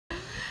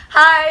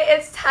Hi,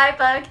 it's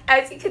TaiBug.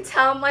 As you can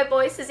tell, my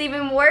voice is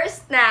even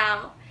worse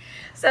now.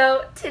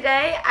 So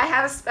today I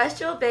have a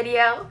special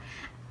video.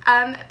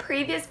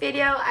 Previous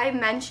video I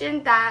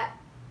mentioned that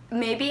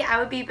maybe I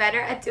would be better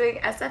at doing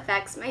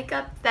SFX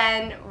makeup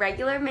than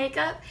regular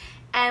makeup,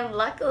 and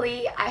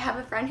luckily I have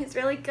a friend who's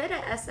really good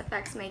at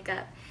SFX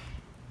makeup.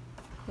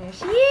 Here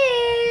she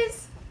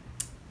is.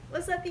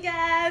 What's up, you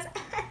guys?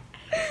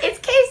 It's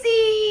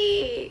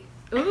KASIE.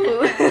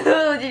 Ooh,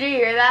 did you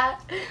hear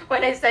that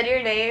when I said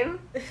your name?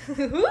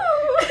 This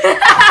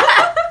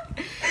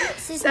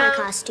is my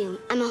costume.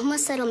 I'm a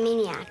homicidal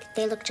maniac.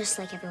 They look just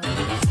like everyone.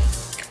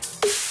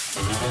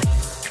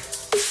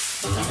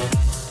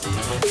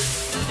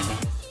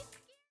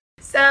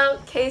 So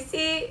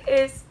KASIE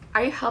is,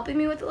 are you helping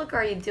me with the look or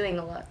are you doing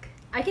the look?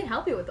 I can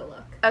help you with the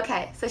look.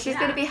 Okay, so she's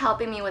gonna be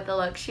helping me with the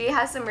look. She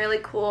has some really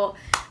cool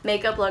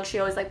makeup looks she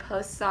always like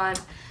posts on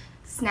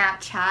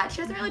Snapchat. She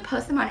doesn't really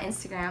post them on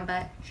Instagram,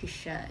 but she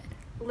should.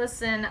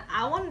 Listen,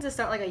 I wanted to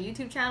start like a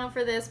YouTube channel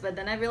for this, but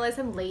then I realized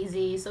I'm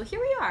lazy, so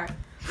here we are.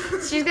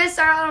 She's gonna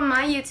start out on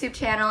my YouTube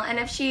channel, and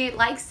if she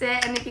likes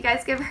it, and if you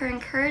guys give her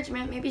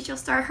encouragement, maybe she'll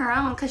start her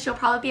own, because she'll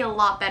probably be a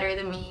lot better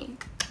than me.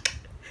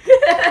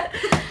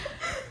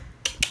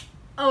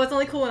 Oh, it's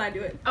only cool when I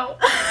do it. Oh.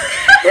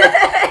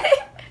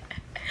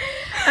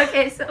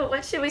 Okay, so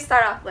what should we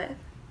start off with?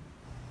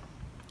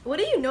 What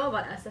do you know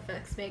about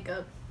SFX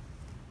makeup?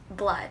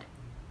 Blood.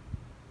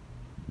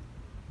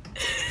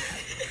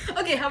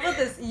 Okay, how about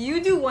this?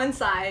 You do one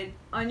side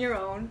on your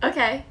own.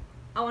 Okay.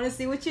 I want to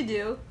see what you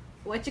do,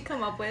 what you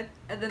come up with,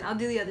 and then I'll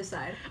do the other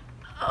side.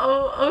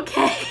 Oh,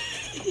 okay.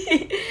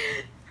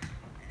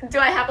 Do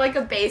I have like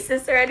a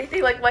basis or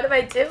anything? Like, what am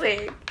I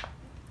doing?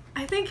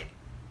 I think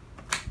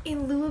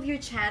in lieu of your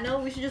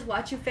channel, we should just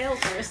watch you fail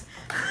first.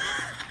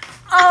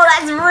 Oh,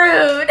 that's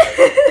rude.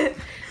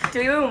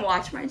 Do you even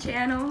watch my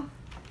channel?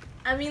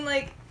 I mean,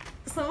 like,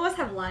 some of us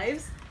have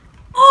lives.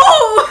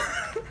 Oh!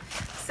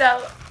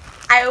 So,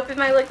 I opened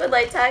my liquid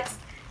latex,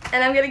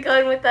 and I'm gonna go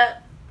in with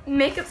a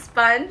makeup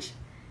sponge,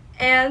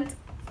 and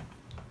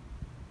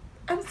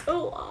I'm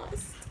so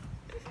lost.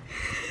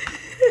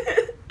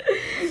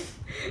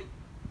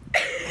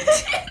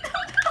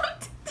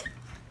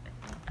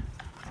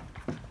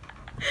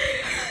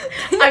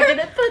 I'm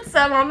gonna put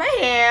some on my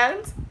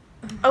hands.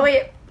 Oh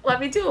wait, let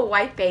me do a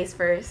white base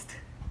first.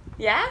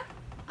 Yeah?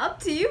 Up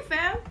to you,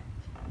 fam.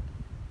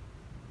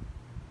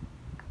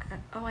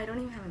 Oh, I don't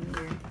even have a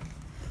mirror.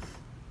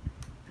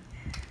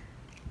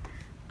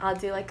 I'll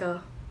do like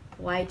a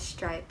white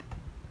stripe.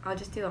 I'll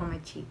just do it on my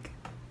cheek.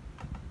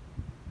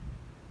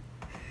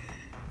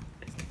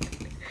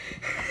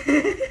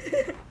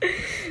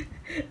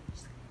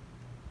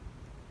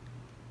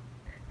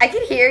 I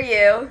can hear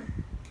you.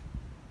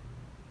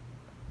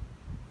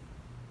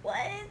 What?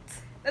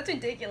 That's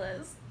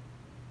ridiculous.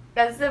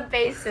 That's the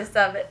basis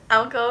of it.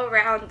 I'll go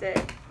around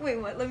it. Wait,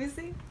 what? Let me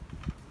see.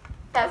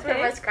 That's Okay.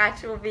 where my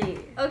scratch will be.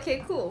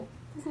 Okay, cool.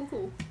 Cool,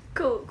 cool.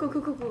 Cool, cool,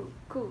 cool, cool, cool,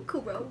 cool,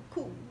 Cool, bro.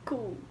 Cool.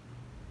 cool.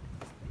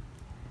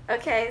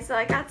 Okay, so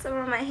I got some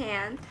on my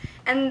hand.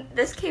 And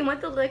this came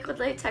with the liquid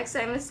latex, so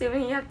I'm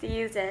assuming you have to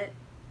use it.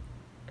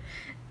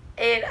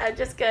 And I'm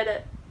just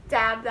gonna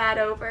dab that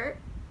over.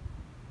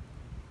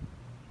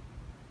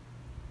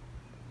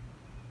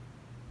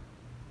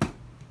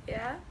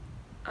 Yeah?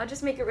 I'll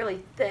just make it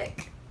really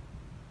thick.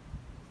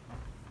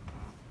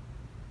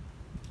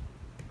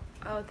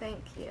 Oh, thank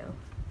you.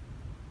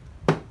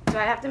 Do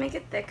I have to make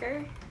it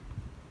thicker?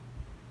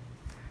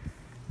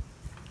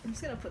 I'm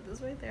just gonna put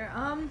this right there.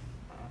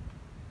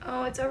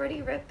 Oh, it's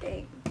already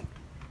ripping.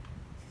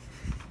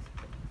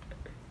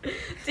 Do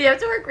you have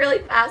to work really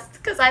fast?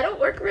 Because I don't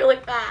work really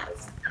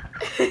fast.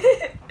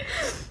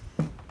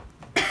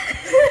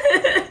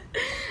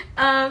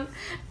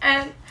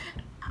 And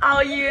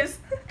I'll use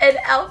an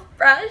e.l.f.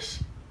 brush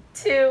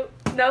to,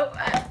 nope,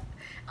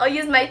 I'll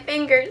use my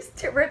fingers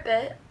to rip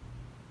it.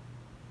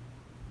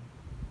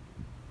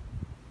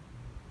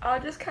 I'll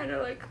just kind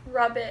of like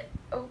rub it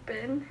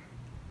open.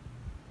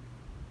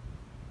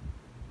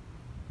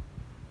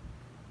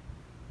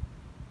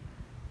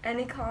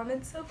 Any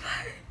comments so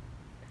far?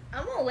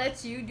 I'm gonna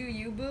let you do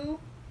you, boo.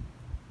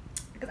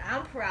 Because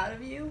I'm proud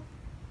of you.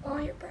 Oh,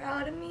 you're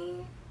proud of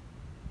me?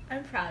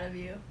 I'm proud of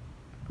you.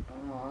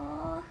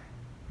 Aww.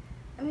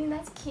 I mean,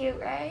 that's cute,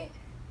 right?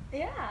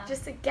 Yeah.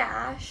 Just a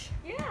gash.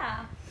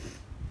 Yeah.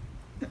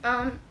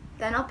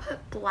 Then I'll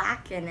put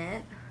black in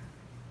it.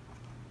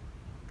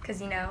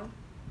 Because, you know.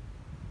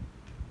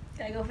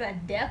 Gotta go for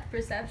that depth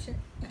perception.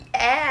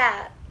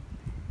 Yeah.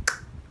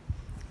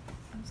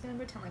 I'm just gonna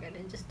pretend like I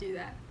didn't just do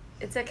that.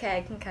 It's okay,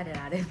 I can cut it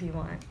out if you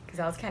want. Because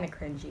that was kind of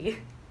cringy.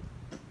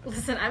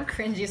 Listen, I'm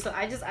cringy, so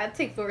I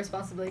take full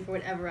responsibility for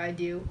whatever I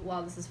do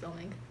while this is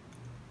filming.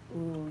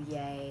 Ooh,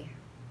 yay.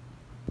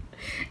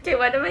 Okay,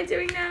 what am I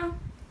doing now?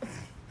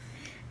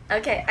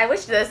 Okay, I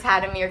wish this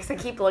had a mirror because I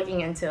keep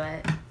looking into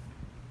it.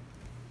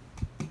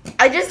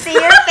 I just see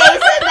your face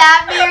in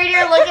that mirror and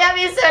you're looking at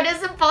me so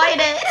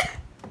disappointed.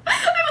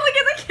 I'm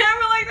looking at the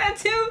camera like that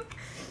too.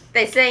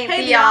 They saying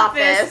Hey, The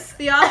Office.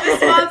 The Office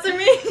sponsor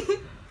me.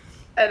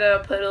 And I'll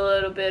put a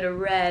little bit of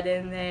red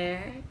in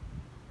there.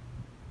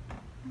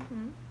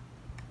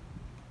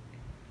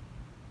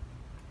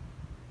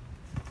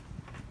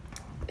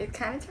 It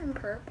kind of turned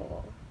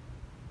purple.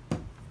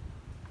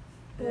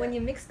 When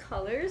you mix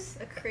colors,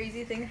 a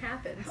crazy thing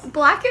happens.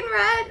 Black and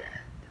red,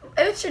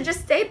 it should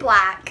just stay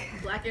black.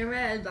 Black and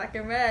red, black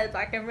and red,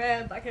 black and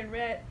red, black and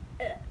red.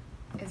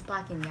 It's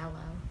black and yellow.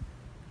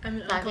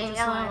 Black and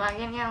yellow, black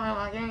and yellow,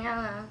 black and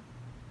yellow.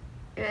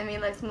 I mean,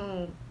 let's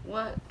move.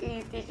 What? Can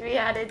you teach me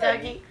how to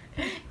Dougie?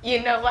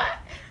 You know what?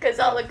 Because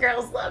all the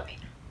girls love me.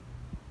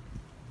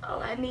 All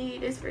I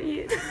need is for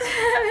you.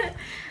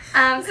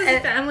 This is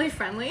family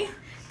friendly.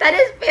 That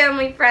is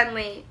family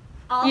friendly.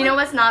 All you know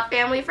what's not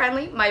family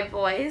friendly? My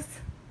voice.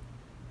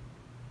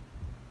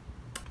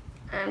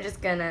 I'm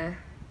just gonna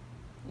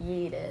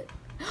yeet it.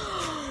 You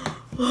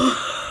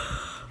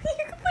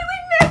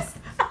completely missed.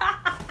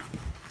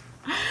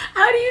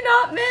 How do you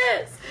not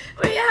miss?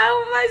 Wait,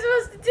 how am I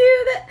supposed to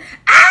do that?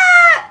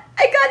 Ah!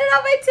 I got it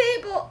on my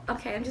table.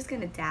 Okay, I'm just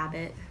gonna dab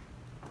it.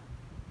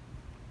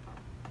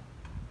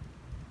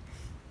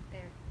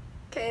 There.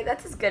 Okay,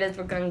 that's as good as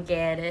we're gonna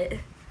get it.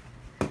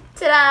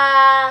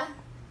 Ta-da!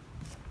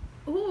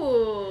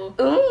 Ooh.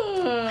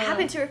 Ooh. What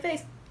happened to her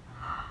face?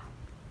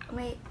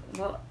 Wait,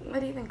 what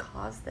even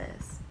caused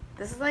this?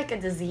 This is like a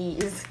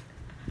disease.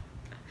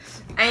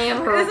 I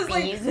am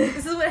herpes.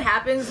 This is what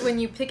happens when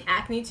you pick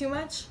acne too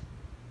much.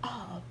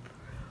 Oh,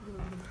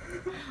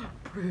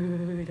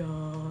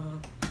 brutal.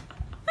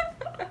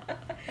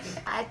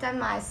 I've done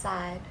my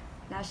side.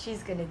 Now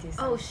she's gonna do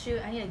something. Oh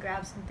shoot, I need to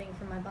grab something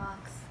from my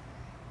box.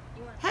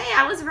 Hey,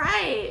 I was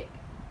right.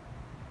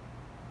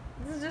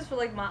 This is just for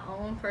like my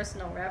own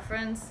personal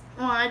reference.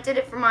 Well, I did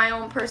it for my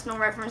own personal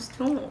reference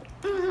too.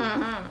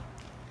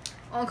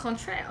 Au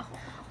contraire.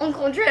 Au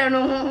contraire,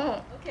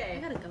 no. Okay,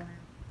 I gotta go now.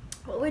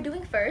 What we're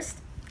doing first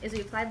is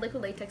we applied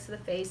liquid latex to the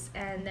face,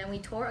 and then we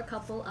tore a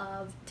couple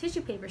of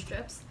tissue paper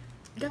strips.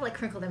 You gotta like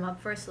crinkle them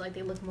up first so like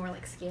they look more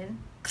like skin.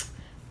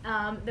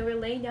 Then we're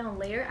laying down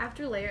layer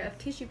after layer of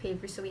tissue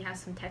paper so we have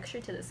some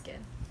texture to the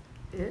skin.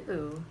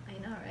 Ooh. I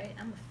know, right?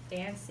 I'm a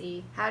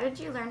fancy. How did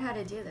you learn how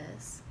to do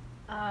this?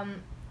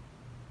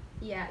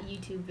 Yeah,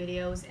 YouTube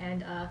videos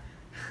and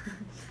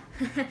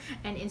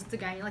and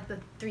Instagram, you know, like the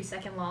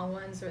 3-second long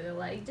ones where they're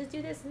like, just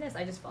do this and this.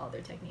 I just follow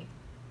their technique.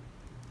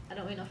 I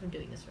don't really know if I'm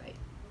doing this right.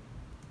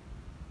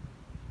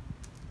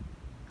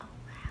 Oh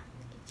wow,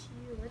 look at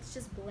you. Let's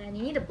just blend.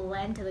 You need to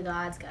blend to the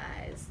gods,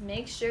 guys.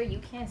 Make sure you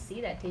can't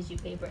see that tissue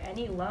paper.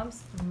 Any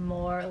lumps,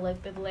 more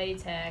liquid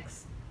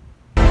latex.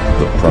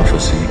 The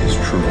prophecy is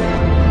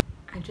true.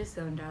 I just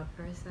zoned out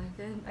for a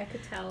second. I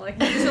could tell, like,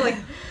 you're like,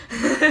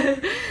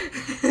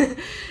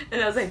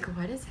 and I was like,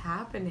 what is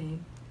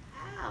happening?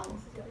 Ow.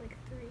 Did like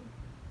 3.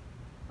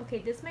 Okay,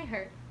 this might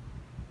hurt.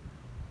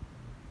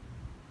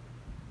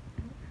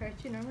 It won't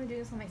hurt you. Normally I do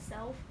this on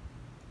myself.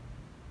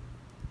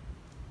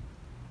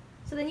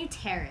 So then you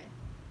tear it.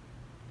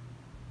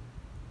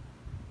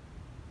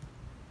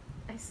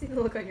 I see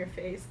the look on your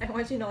face. I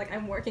want you to know, like,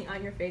 I'm working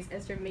on your face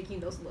as you're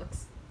making those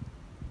looks.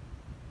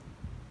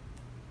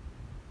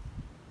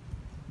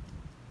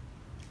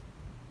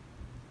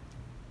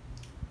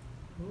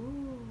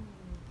 Ooh.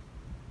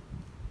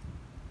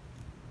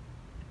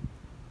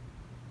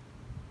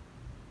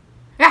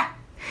 Ah!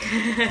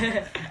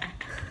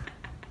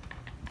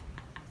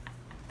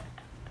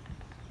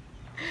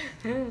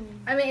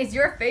 I mean, it's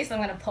your face I'm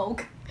gonna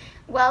poke.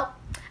 Well,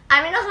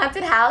 I'm in a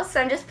haunted house,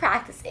 so I'm just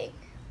practicing.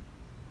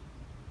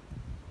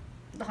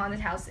 The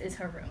haunted house is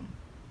her room.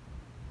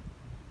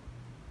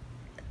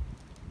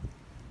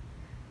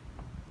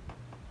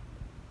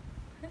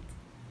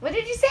 What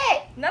did you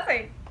say?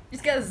 Nothing.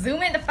 Just gotta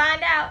zoom in to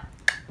find out.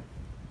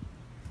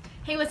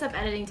 Hey, what's up,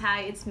 editing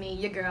Ty? It's me,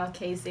 your girl,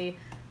 KASIE.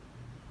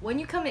 When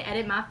you come and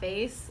edit my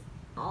face,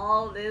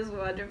 all this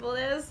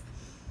wonderfulness,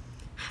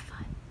 have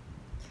fun.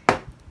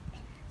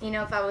 You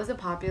know, if I was a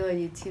popular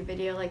YouTube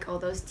video, like all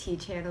those tea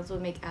channels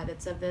would make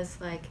edits of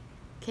this, like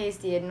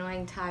KASIE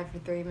annoying Ty for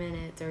 3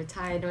 minutes, or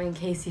Ty annoying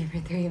KASIE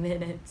for 3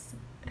 minutes.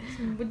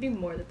 It would be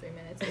more than 3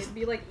 minutes. It would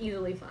be like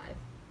easily 5.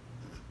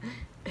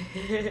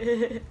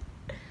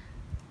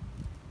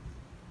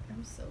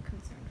 I'm so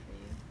concerned for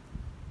you.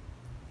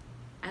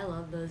 I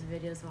love those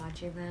videos,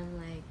 watching them,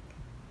 like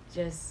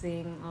just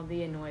seeing all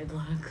the annoyed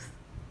looks.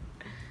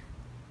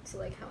 So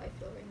like how I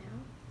feel right now.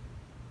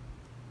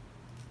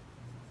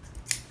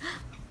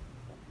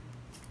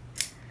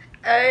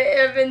 I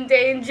am in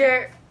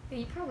danger. Yeah,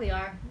 you probably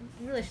are.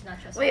 You really should not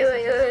trust Wait. me.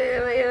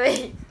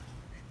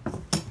 I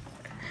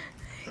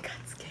got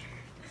scared.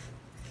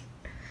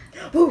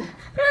 Ooh.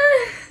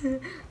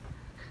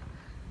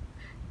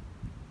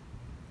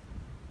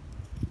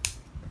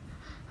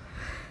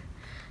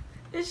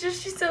 It's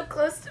just she's so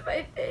close to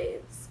my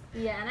face.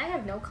 Yeah, and I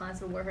have no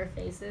concept of where her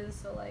face is,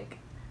 so like.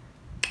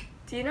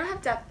 Do you not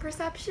have depth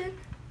perception?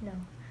 No.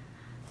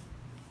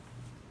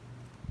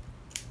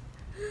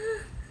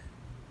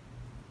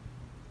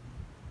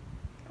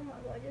 Oh my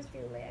god, just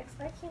relax.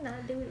 I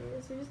cannot do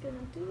this. We're just gonna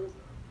do this.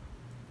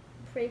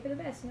 Pray for the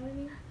best, you know what I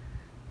mean?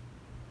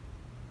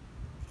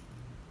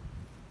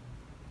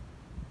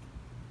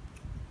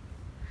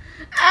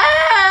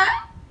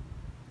 Ah!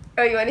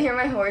 Oh, you want to hear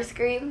my horror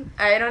scream?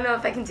 I don't know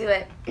if I can do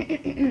it.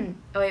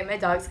 Oh wait, my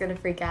dog's gonna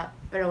freak out.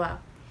 But oh wow.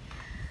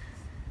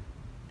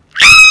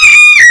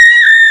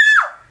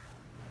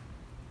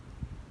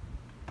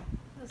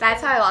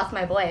 That's how I lost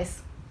my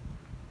voice.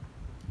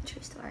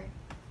 True story.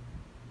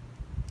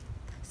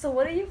 So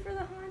what are you for the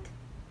haunt?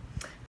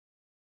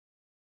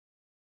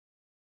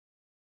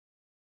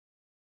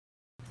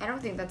 I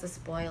don't think that's a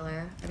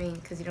spoiler. I mean,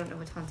 because you don't know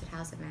which haunted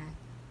house I'm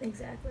at.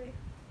 Exactly.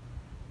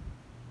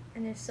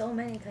 And there's so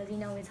many because, you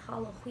know, it's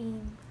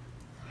Halloween.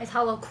 It's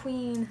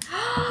Halloween.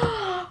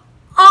 Oh,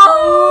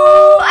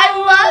 I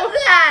love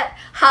that!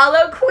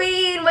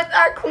 Halloween with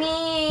our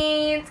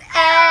queens.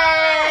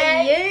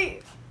 Hey! Yay!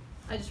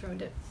 I just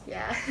ruined it.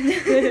 Yeah.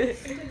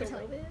 Just a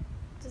little bit.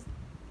 Just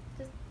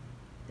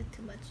it's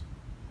too much.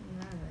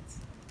 No, it's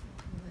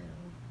a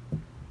little.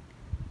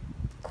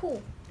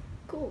 Cool.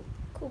 Cool,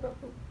 bro.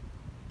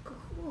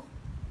 Cool.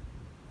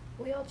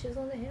 We all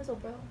chisel in the hazel,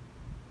 bro.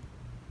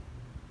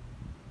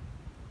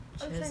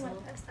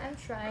 I'm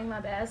trying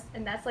my best,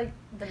 and that's like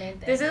the main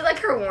thing. This is like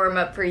her warm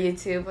up for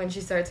YouTube when she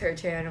starts her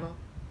channel.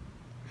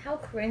 How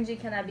cringy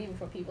can I be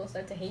before people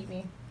start to hate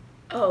me?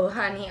 Oh,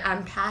 honey,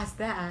 I'm past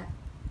that.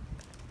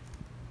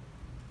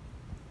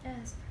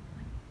 Yes.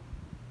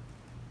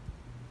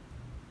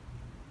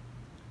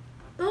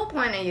 The whole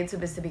point of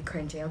YouTube is to be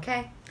cringy,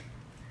 okay?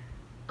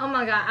 Oh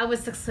my god, I would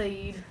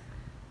succeed.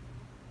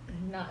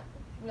 Not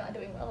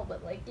doing well,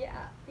 but like,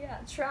 yeah,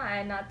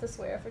 try not to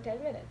swear for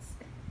 10 minutes.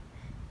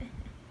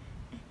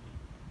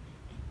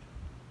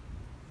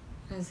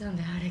 I sound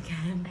bad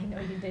again. I know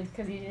you did,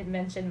 because you didn't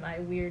mention my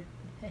weird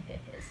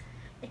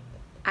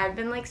I've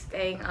been like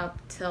staying up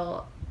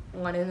till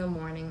 1 in the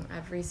morning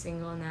every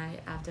single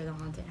night after the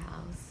haunted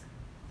house.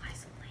 Why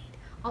so late?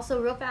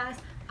 Also, real fast,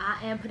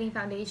 I am putting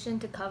foundation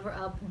to cover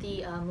up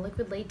the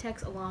liquid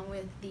latex along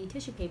with the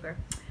tissue paper.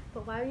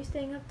 But why are you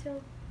staying up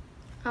till?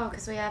 Oh,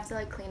 because we have to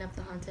like clean up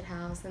the haunted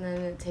house, and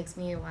then it takes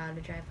me a while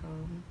to drive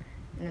home,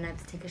 and then I have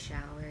to take a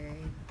shower,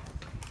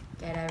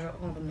 get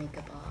all the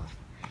makeup off.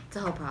 It's a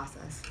whole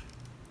process.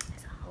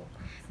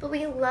 But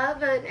we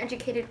love an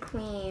educated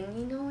queen.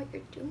 You know what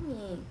you're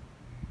doing.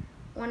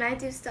 When I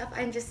do stuff,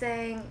 I'm just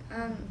saying,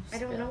 I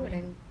don't know what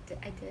I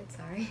did,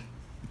 sorry.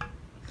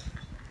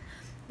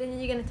 Then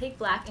you're going to take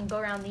black and go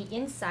around the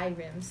inside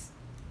rims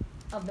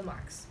of the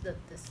marks.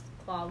 This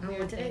claw weird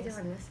What did I do things.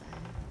 on this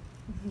side?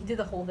 You did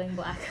the whole thing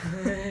black.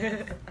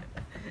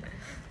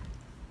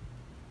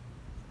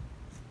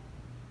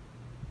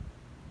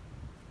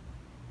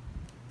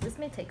 This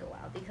may take a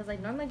while because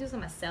like normally I do this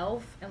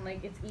myself and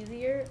like it's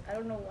easier. I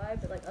don't know why,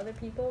 but like other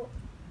people,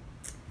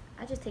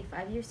 I just take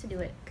 5 years to do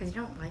it. Because you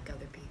don't like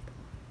other people.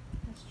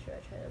 That's true. I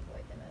try to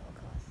avoid them at all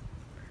costs.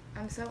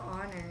 I'm so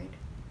honored.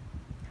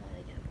 How did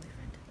I get a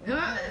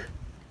boyfriend?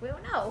 We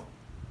don't know.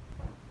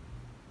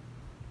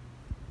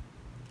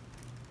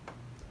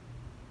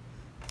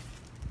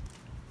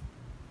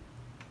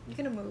 You're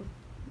gonna move.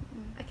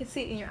 I can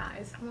see it in your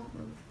eyes. I won't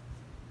move.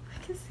 I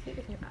can see it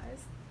in your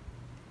eyes.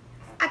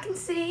 I can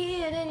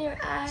see it in your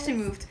eyes. She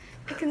moved.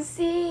 I can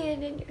see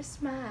it in your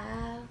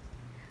smile.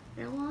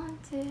 And I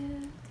want to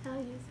tell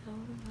you so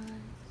much.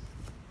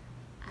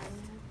 I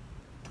love.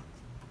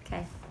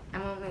 Okay, I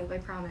won't move, I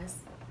promise.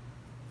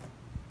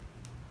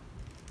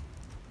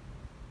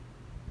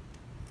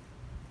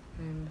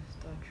 I'm a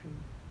statue.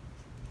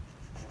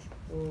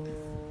 Oh.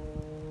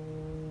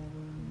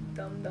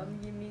 Dum dum,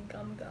 give me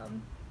gum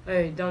gum.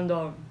 Hey, Dum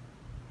Dum.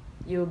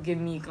 You give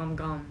me gum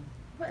gum.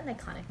 What an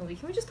iconic movie.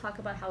 Can we just talk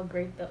about how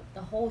great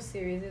the whole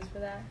series is for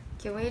that?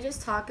 Can we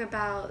just talk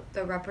about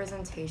the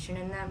representation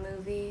in that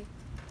movie?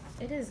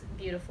 It is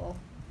beautiful.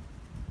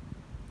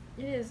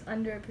 It is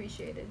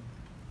underappreciated.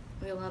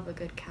 We love a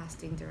good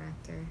casting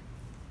director.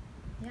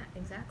 Yeah,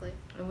 exactly.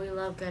 And we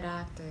love good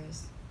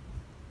actors.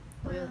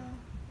 Well, We-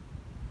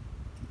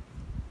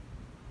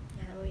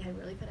 yeah, we had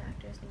really good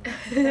actors.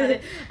 About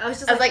it. I was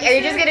just like, are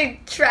you just gonna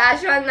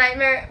trash on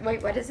Nightmare?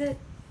 Wait, what is it?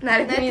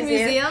 Night at the Night at the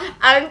Museum? Museum?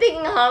 I'm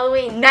thinking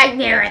Halloween.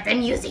 Nightmare at the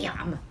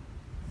Museum.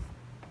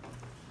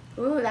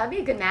 Ooh, that'd be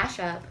a good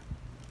mashup.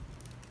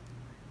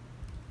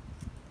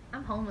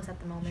 I'm homeless at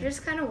the moment. She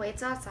just kind of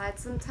waits outside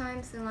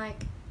sometimes, and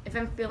like, if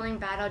I'm feeling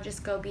bad, I'll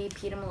just go be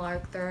Peter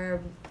Malark, throw her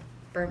a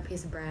burnt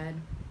piece of bread.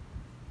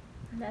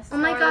 And that's Oh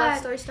my how our God. love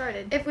story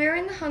started. If we were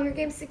in the Hunger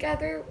Games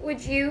together, would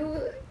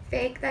you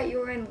fake that you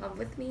were in love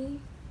with me?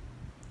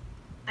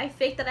 I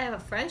faked that I have a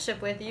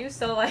friendship with you,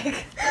 so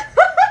like...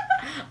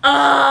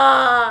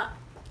 I've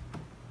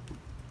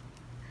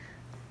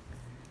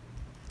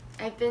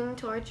been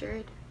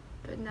tortured,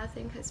 but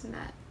nothing has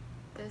met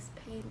this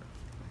pain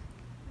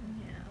before.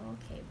 Yeah,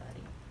 okay,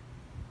 buddy.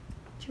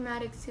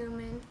 Dramatic zoom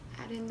in,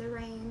 add in the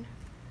rain.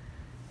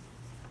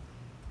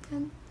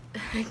 Dun.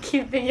 I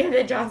keep thinking of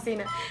the John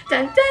Cena.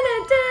 Dun, dun,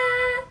 dun,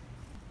 dun.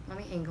 Let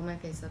me angle my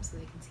face up so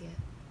they can see it.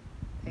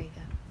 There you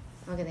go.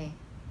 Look at that.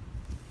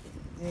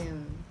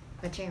 Zoom.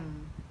 Ka-chow.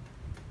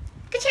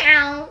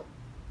 Ka-chow.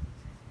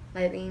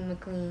 Lightning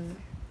McQueen.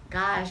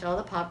 Gosh, all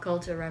the pop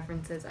culture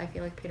references. I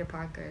feel like Peter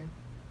Parker.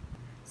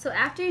 So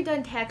after you're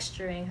done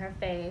texturing her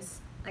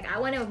face, Like, I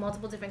went in with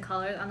multiple different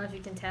colors. I don't know if you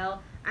can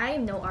tell. I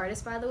am no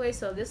artist, by the way,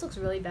 so if this looks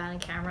really bad on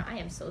camera, I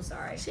am so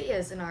sorry. She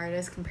is an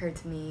artist compared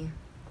to me.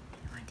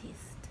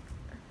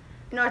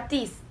 An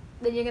artiste.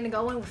 Then you're going to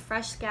go in with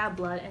fresh scab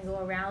blood and go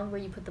around where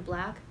you put the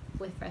black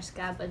with fresh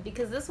scab blood.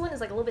 Because this one is,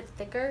 like, a little bit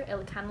thicker.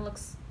 It kind of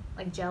looks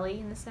like jelly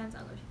in the sense. I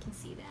don't know if you can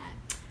see that.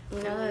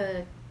 You know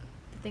the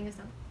thing is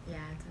done? Yeah,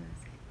 it's on this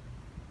side.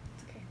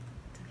 It's okay.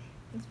 It's okay.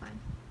 It's fine.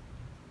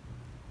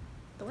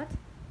 The what?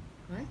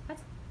 What? What?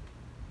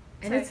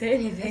 I didn't say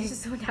anything. It's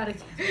just zoned out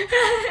again.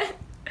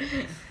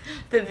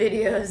 The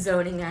video is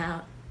zoning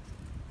out.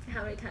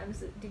 How many times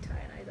do Ty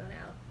and I zone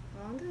out?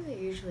 How long does it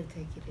usually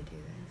take you to do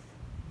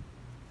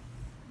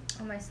this?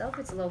 On myself,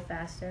 it's a little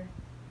faster.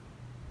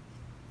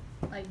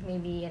 Like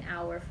maybe an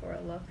hour for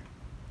a look.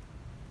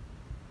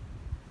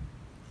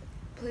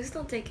 Please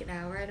don't take an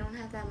hour. I don't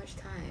have that much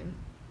time.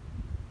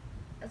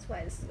 That's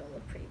why this is gonna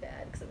look pretty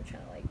bad, because I'm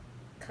trying to like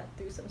cut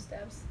through some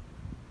steps.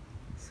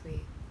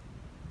 Sweet.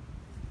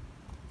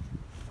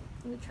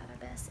 We tried our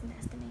best, and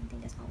that's the main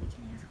thing. That's all we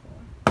can ask for.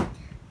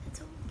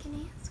 That's all we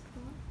can ask for.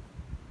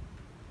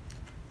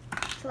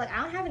 So like,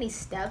 I don't have any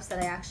steps that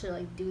I actually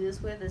like do this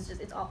with. It's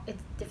just it's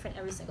different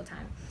every single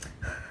time.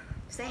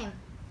 Same.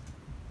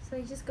 So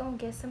you just go and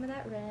get some of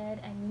that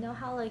red, and you know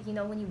how like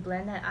when you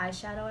blend that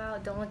eyeshadow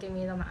out. Don't look at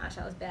me though, my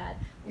eyeshadow's bad.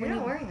 You're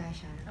not wearing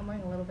eyeshadow. I'm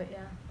wearing a little bit,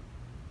 yeah.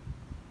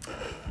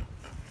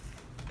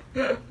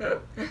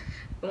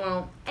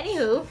 Well,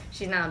 Anywho,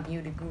 she's not a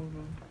beauty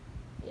guru.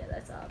 yeah,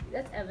 that's obvious.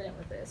 That's evident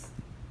with this.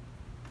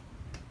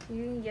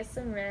 You can get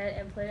some red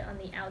and put it on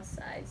the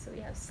outside, so we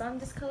have some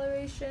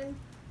discoloration,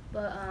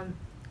 but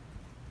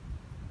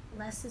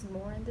less is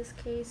more in this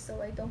case. So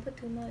like, don't put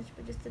too much,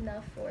 but just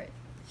enough for it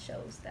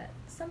shows that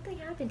something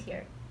happened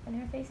here, and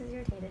her face is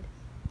irritated.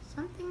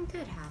 Something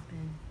did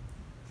happen.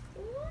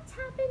 What's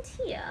happened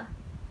here?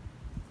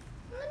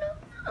 I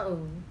don't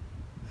know.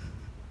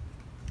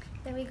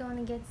 Then we're going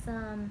to get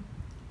some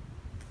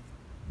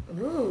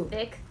Ooh.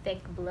 thick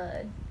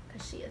blood,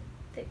 because she a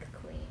thick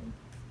queen.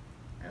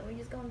 And we're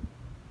just going to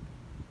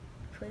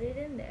put it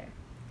in there.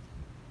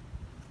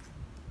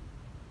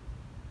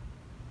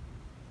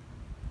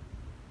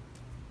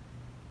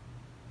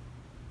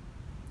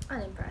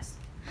 Unimpressed.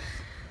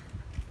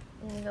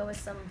 And you go with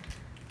some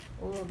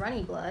little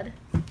runny blood.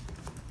 You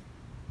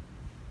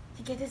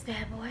get this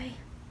bad boy.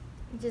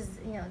 You just,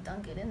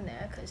 dunk it in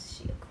there, because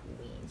she a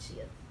queen. She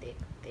a thick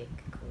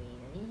queen.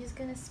 And you're just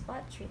going to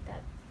spot treat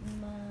that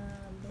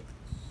bitch.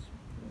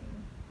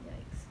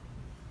 Yikes.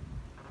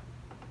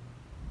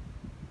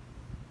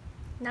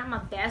 Not my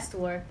best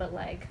work, but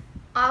like...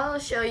 I'll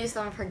show you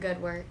some of her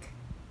good work.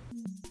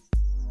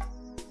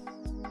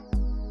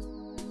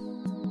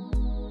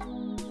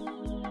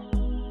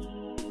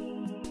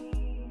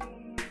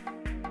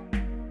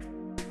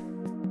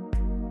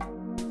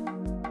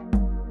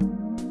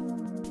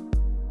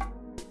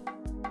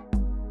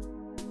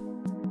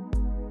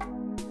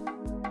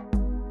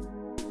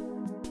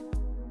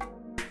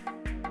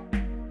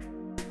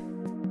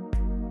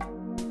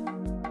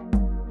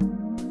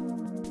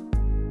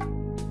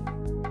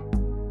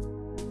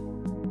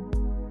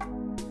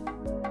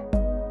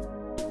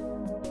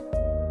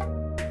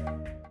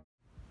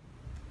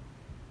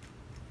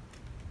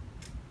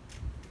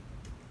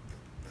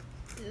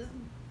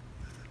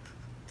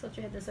 Tilt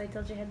your head this way,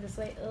 tilt your head this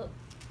way. Up.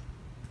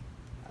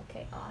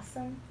 Okay,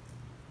 awesome.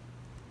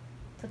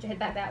 Tilt your head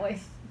back that way.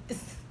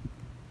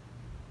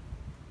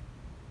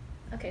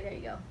 Okay, there you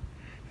go.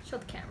 Show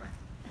the camera.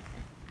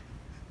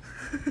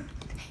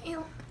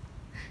 Help.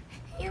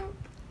 Help.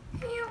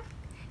 Help.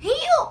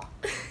 Help!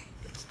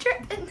 It's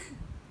tripping.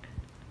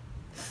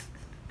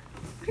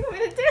 What do you want me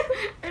to do?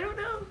 I don't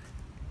know.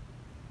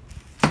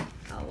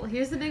 Oh, well,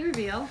 here's the big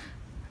reveal.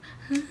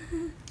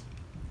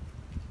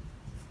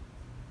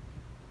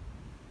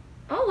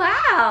 Oh,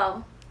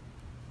 wow.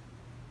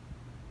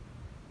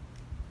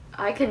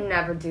 I could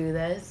never do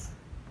this.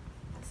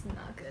 It's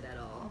not good at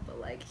all, but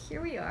like,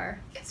 here we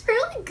are. It's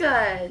really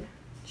good.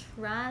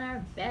 Trying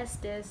our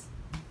bestest.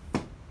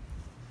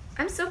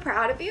 I'm so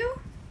proud of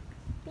you.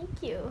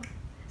 Thank you.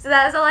 So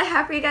that is all I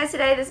have for you guys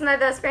today. This is my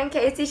best friend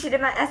Casey. She did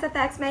my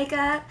SFX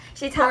makeup.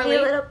 She taught me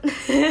a little.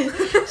 She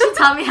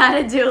taught me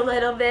how to do a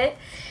little bit.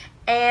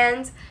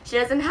 And she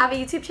doesn't have a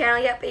YouTube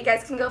channel yet, but you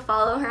guys can go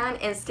follow her on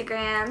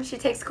Instagram. She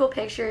takes cool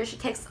pictures. She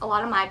takes a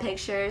lot of my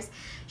pictures.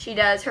 She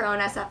does her own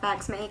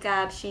SFX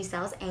makeup. She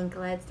sells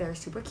anklets. They're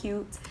super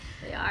cute.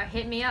 They are.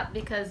 Hit me up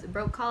because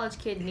broke college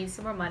kid needs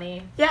some more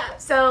money. Yeah,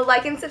 so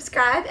like and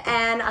subscribe,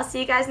 and I'll see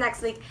you guys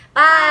next week.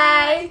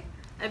 Bye!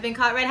 I've been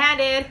caught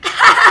red-handed.